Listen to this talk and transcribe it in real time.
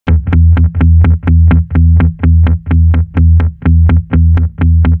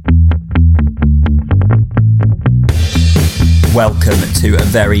welcome to a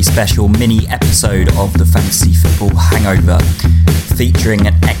very special mini episode of the Fantasy Football Hangover, featuring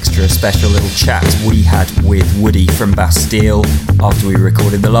an extra special little chat we had with Woody from Bastille after we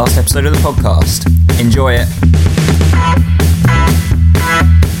recorded the last episode of the podcast. Enjoy it.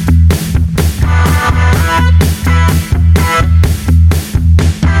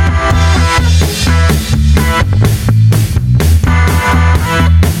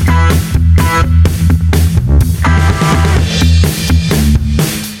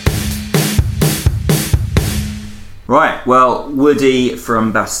 Right, well, Woody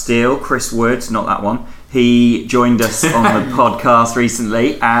from Bastille, Chris Wood, not that one, he joined us on the podcast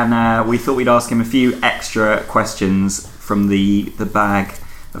recently, and we thought we'd ask him a few extra questions from the bag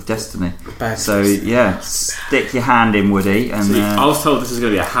of destiny. Yeah, stick your hand in, Woody. And I was told this is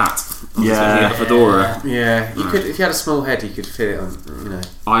going to be a hat. Yeah, a fedora. Yeah, you could, if you had a small head, you could fit it on. You know,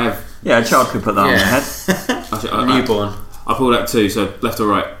 I have. Yeah, a child could put that on their head. Actually, newborn. I pulled out two, so left or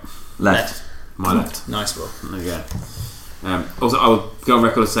right? Left. My left. Nice one. There you go. Also, I will go on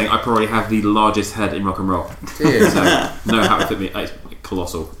record as saying I probably have the largest head in rock and roll. Do you? So, no hat would fit me. It's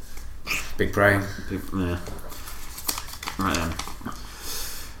colossal. Big brain. Yeah. Right then.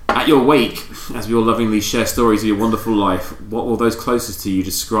 At your wake, as we all lovingly share stories of your wonderful life, what will those closest to you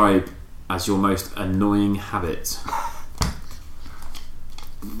describe as your most annoying habit?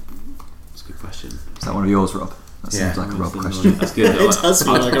 That's a good question. Is that one of yours, Rob? That seems like a Rob question. That's good. It does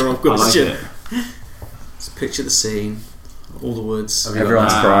feel like a Rob question. I like it. Just picture the scene, all the woods.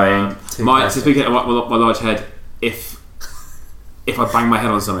 Everyone's crying. Speaking of my large head, if I bang my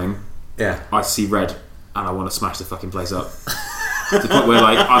head on something, I see red and I want to smash the fucking place up. To the point where,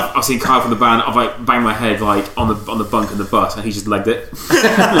 like, I've seen Kyle from the band. I've like banged my head like on the bunk in the bus, and he just legged it.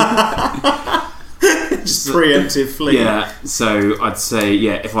 Just preemptive fleet. Yeah. So I'd say,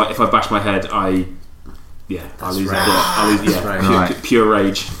 if I bash my head, I lose rage. Pure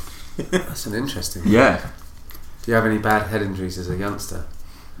rage. That's an interesting. Yeah. Do you have any bad head injuries as a youngster?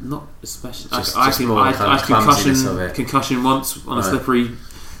 Not especially. I had concussion once on a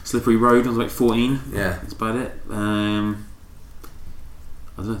slippery road. I was like 14. Yeah, that's about it. I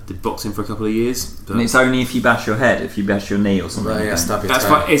don't know. Did boxing for a couple of years. But And it's only if you bash your head, if you bash your knee or something. Well, stub your that's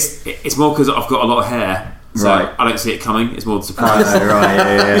toe. fine. It's more because I've got a lot of hair. So Right. I don't see it coming. It's more the surprise. Right,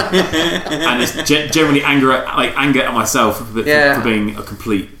 yeah. And it's generally anger at myself for being a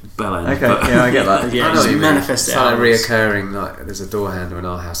complete bellend. Okay, yeah, I get that. Yeah, I know just what you mean. manifest It's it like outwards. reoccurring. Like, there's a door handle in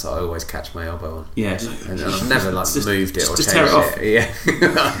our house that I always catch my elbow on, Yeah. and I've never moved it or just changed tear it off. it. Yeah,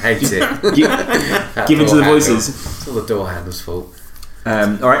 I hate it. Give in to the Door voices. handle. It's all the door handle's fault.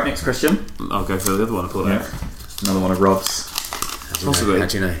 Alright, next question. I'll go for the other one I pulled out. Another one of Rob's. Possibly. How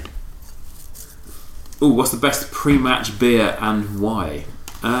do you know? Ooh, what's the best pre-match beer and why?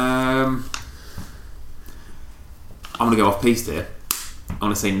 I'm going to go off piste here. I'm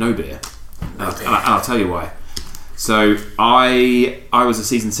going to say no beer. And I'll tell you why. So I was a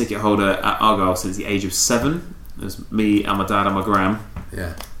season ticket holder at Argyle since the age of 7. It was me and my dad and my gran.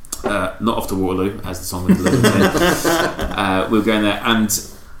 Yeah. Not off to Waterloo, as the song was delivered. We were going there, and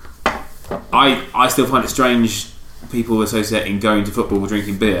I still find it strange people associating going to football with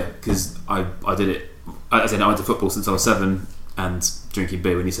drinking beer, because I did it. As in, I went to football since I was 7, and drinking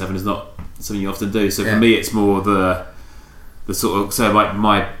beer when you're 7 is not something you often do. So for me, it's more the sort of, so like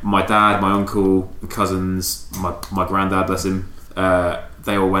my dad, my uncle, cousins, my granddad, bless him,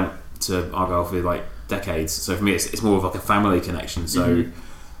 they all went to Argyle for like decades. So for me, it's more of like a family connection. So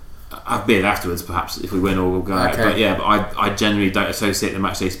I've beer afterwards, perhaps if we win or we'll go out. But I generally don't associate the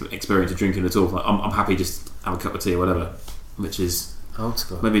matchday experience with drinking at all. Like, I'm happy just have a cup of tea or whatever, which is Old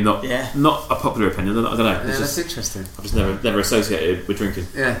school. maybe not a popular opinion. I don't know. Yeah, It's that's just, interesting. I've just never associated with drinking.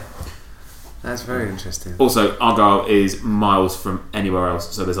 Yeah, that's very interesting. Also, Argyle is miles from anywhere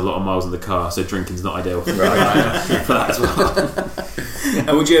else, so there's a lot of miles in the car, so drinking's not ideal for that as well.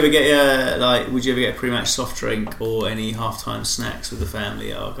 And would you ever get a pre-match soft drink or any half-time snacks with the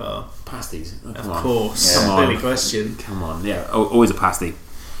family at Argyle? Pasties, Of course, Come on. silly question. Come on, yeah, always a pasty.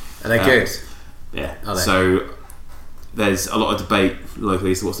 Are they good? Yeah. Are they? So there's a lot of debate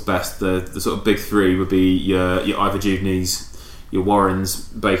locally as to what's the best. The sort of big three would be your Ivor Juvenee's, your Warren's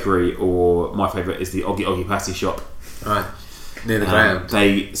Bakery, or my favourite is the Oggy Oggy Pasty Shop. Right, near the ground.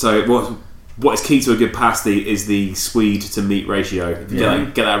 What is key to a good pasty is the swede to meat ratio. If you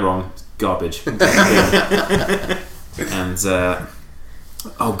get that wrong, it's garbage. And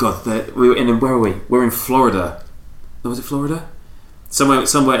oh god, where are we? We're in Florida. Was it Florida? Somewhere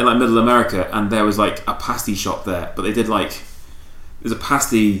in like middle America, and there was like a pasty shop there, but they did like, there's a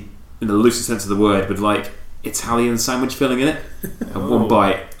pasty in the loosest sense of the word, with like Italian sandwich filling in it. And one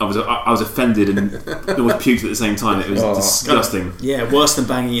bite, I was offended and almost puked at the same time. It was disgusting. Yeah, worse than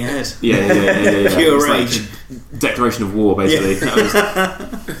banging your head. Yeah. Pure It was rage. like a declaration of war, basically.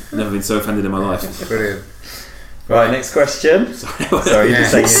 Never been so offended in my life. Brilliant. Right, next question. Sorry, you're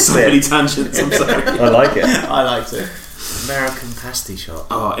just saying it's So many tangents. I'm sorry. I like it. I liked it. American pasty shop.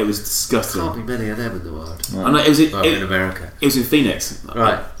 Oh, it was disgusting. Can't be many of them in the world. Right. I know, In America. It was in Phoenix.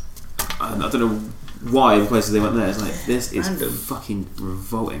 Right. I don't know why the places they went there. It's like, this is Random. fucking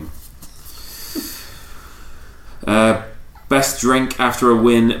revolting. Best drink after a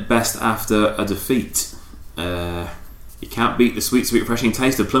win, best after a defeat. You can't beat the sweet, refreshing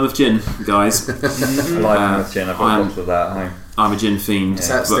taste of Plymouth gin, guys. I like Plymouth gin. I've got a bottle of that at home. I'm a gin fiend. Is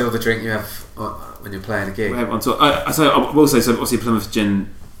that still the drink you have when you're playing a gig? I will say, so obviously Plymouth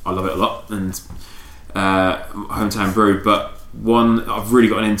gin, I love it a lot, and hometown brew. But one I've really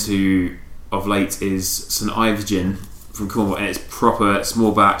gotten into of late is St Ives gin from Cornwall, and it's proper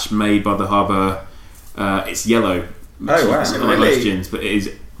small batch made by the harbour. It's yellow. Oh wow! It's not like most gins, but it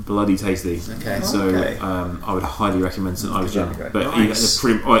is bloody tasty. Okay. So I would highly recommend St Ives gin. Okay. But Nice.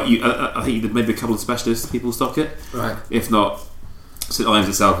 I think maybe a couple of specialist people stock it. Right. If not, St Ives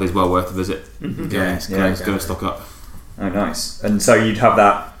itself is well worth a visit. Yeah, it's yeah. great. Go and stock up. Oh, nice. And so you'd have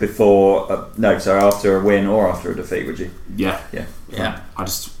that before? After a win or after a defeat, would you? Yeah. Yeah. I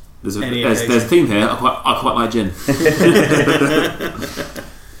just there's a Any there's a theme here. I quite like gin.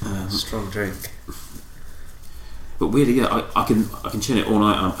 Strong drink. But weirdly, yeah, I can chin it all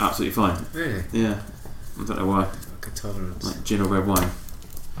night and I'm absolutely fine. Really? Yeah, I don't know why. Good tolerance. Like gin or red wine.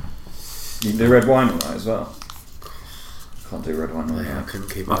 You can do red wine all night as well. Can't do red wine all Yeah, I night. couldn't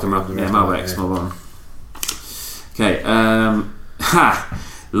keep I up can with the red Malbec, wine, small one. Okay,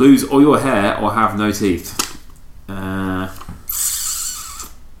 lose all your hair or have no teeth.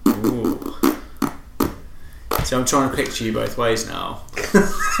 So I'm trying to picture you both ways now.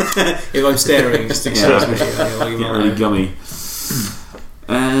 If I'm staring, just excuse me. Get really gummy.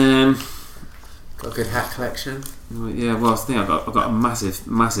 Got a good hat collection. Yeah, well, that's the thing. I've got a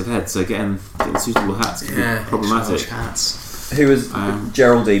massive head, so getting suitable hats can be problematic. Hats. Who was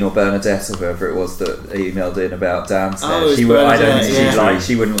Geraldine or Bernadette or whoever it was that emailed in about downstairs? Oh, it was I don't think Bernadette,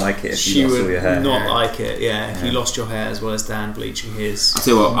 she wouldn't like it if She you lost all would your hair. not like it. Yeah, if you lost your hair as well as Dan bleaching his. I'll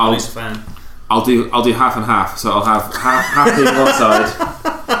tell you what, I'm a fan. I'll do half and half. So I'll have half being one side,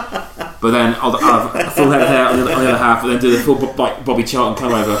 but then I'll have a full head of hair on the other half, and then do the full Bobby Charlton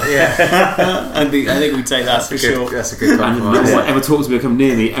come over. Yeah. I think we take that for sure. That's a good And no compromise. one ever talks to me or come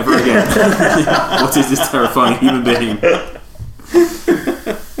near me ever again. What is this terrifying human being?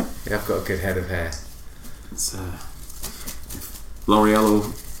 Yeah, I've got a good head of hair. It's L'Oreal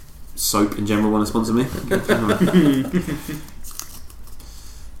or soap in general want to sponsor me.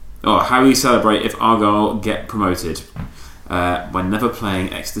 How you celebrate if Argyle get promoted? By never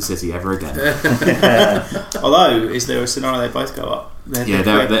playing Exeter City ever again. Although, is there a scenario they both go up? They're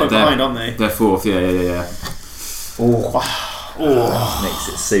behind, aren't they? They're fourth, yeah. Makes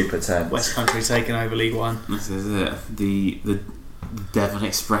it super tense. West Country taking over League One. This is it. The Devon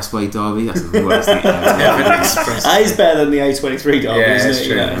Expressway derby. That's the worst thing ever. That is better than the A23 derby, Yeah, isn't it's it?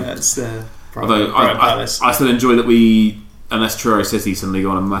 true. You know, that's Although Palace. I still enjoy that we, unless Truro City suddenly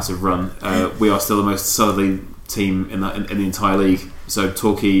go on a massive run, we are still the most southerly team in the entire league. So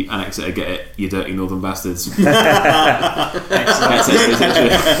Torquay and Exeter get it, you dirty northern bastards. That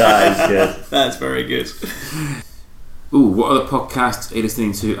is good. That's very good. Ooh, what other podcasts are you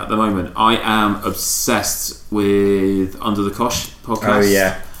listening to at the moment? I am obsessed with Under the Cosh podcast. Oh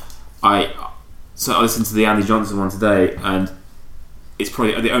yeah. I listened to the Andy Johnson one today, and it's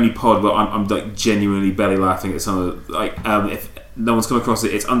probably the only pod where I'm like genuinely belly laughing at some of if no one's come across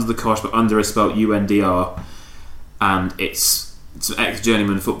it, it's Under the Cosh, but under is spelled UNDR, and it's some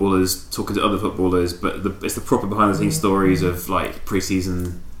ex-journeyman footballers talking to other footballers, but it's the proper behind-the-scenes stories of like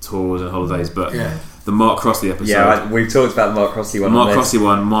pre-season tours and holidays. But the Mark Crossley episode, we've talked about the Mark Crossley one. the Mark Crossley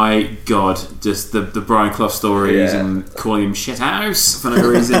one, my god, just the Brian Clough stories and calling him shit house for no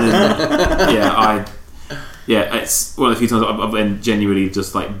reason. And it's one of the few times I've been genuinely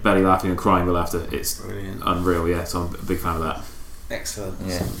just like belly laughing and crying with laughter. It's Brilliant. unreal. Yeah, so I'm a big fan of that. Excellent.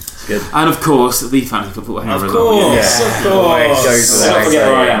 Yeah, it's good. And of course, the Fantasy Football Hangover. Of course.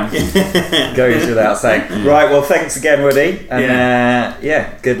 Goes without saying. Right, well, thanks again, Woody, and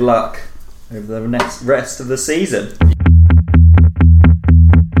good luck over the next rest of the season.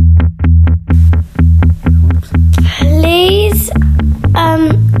 Please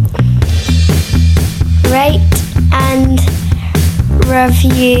rate and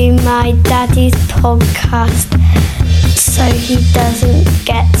review my daddy's podcast so he doesn't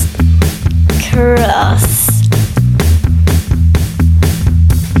get cross.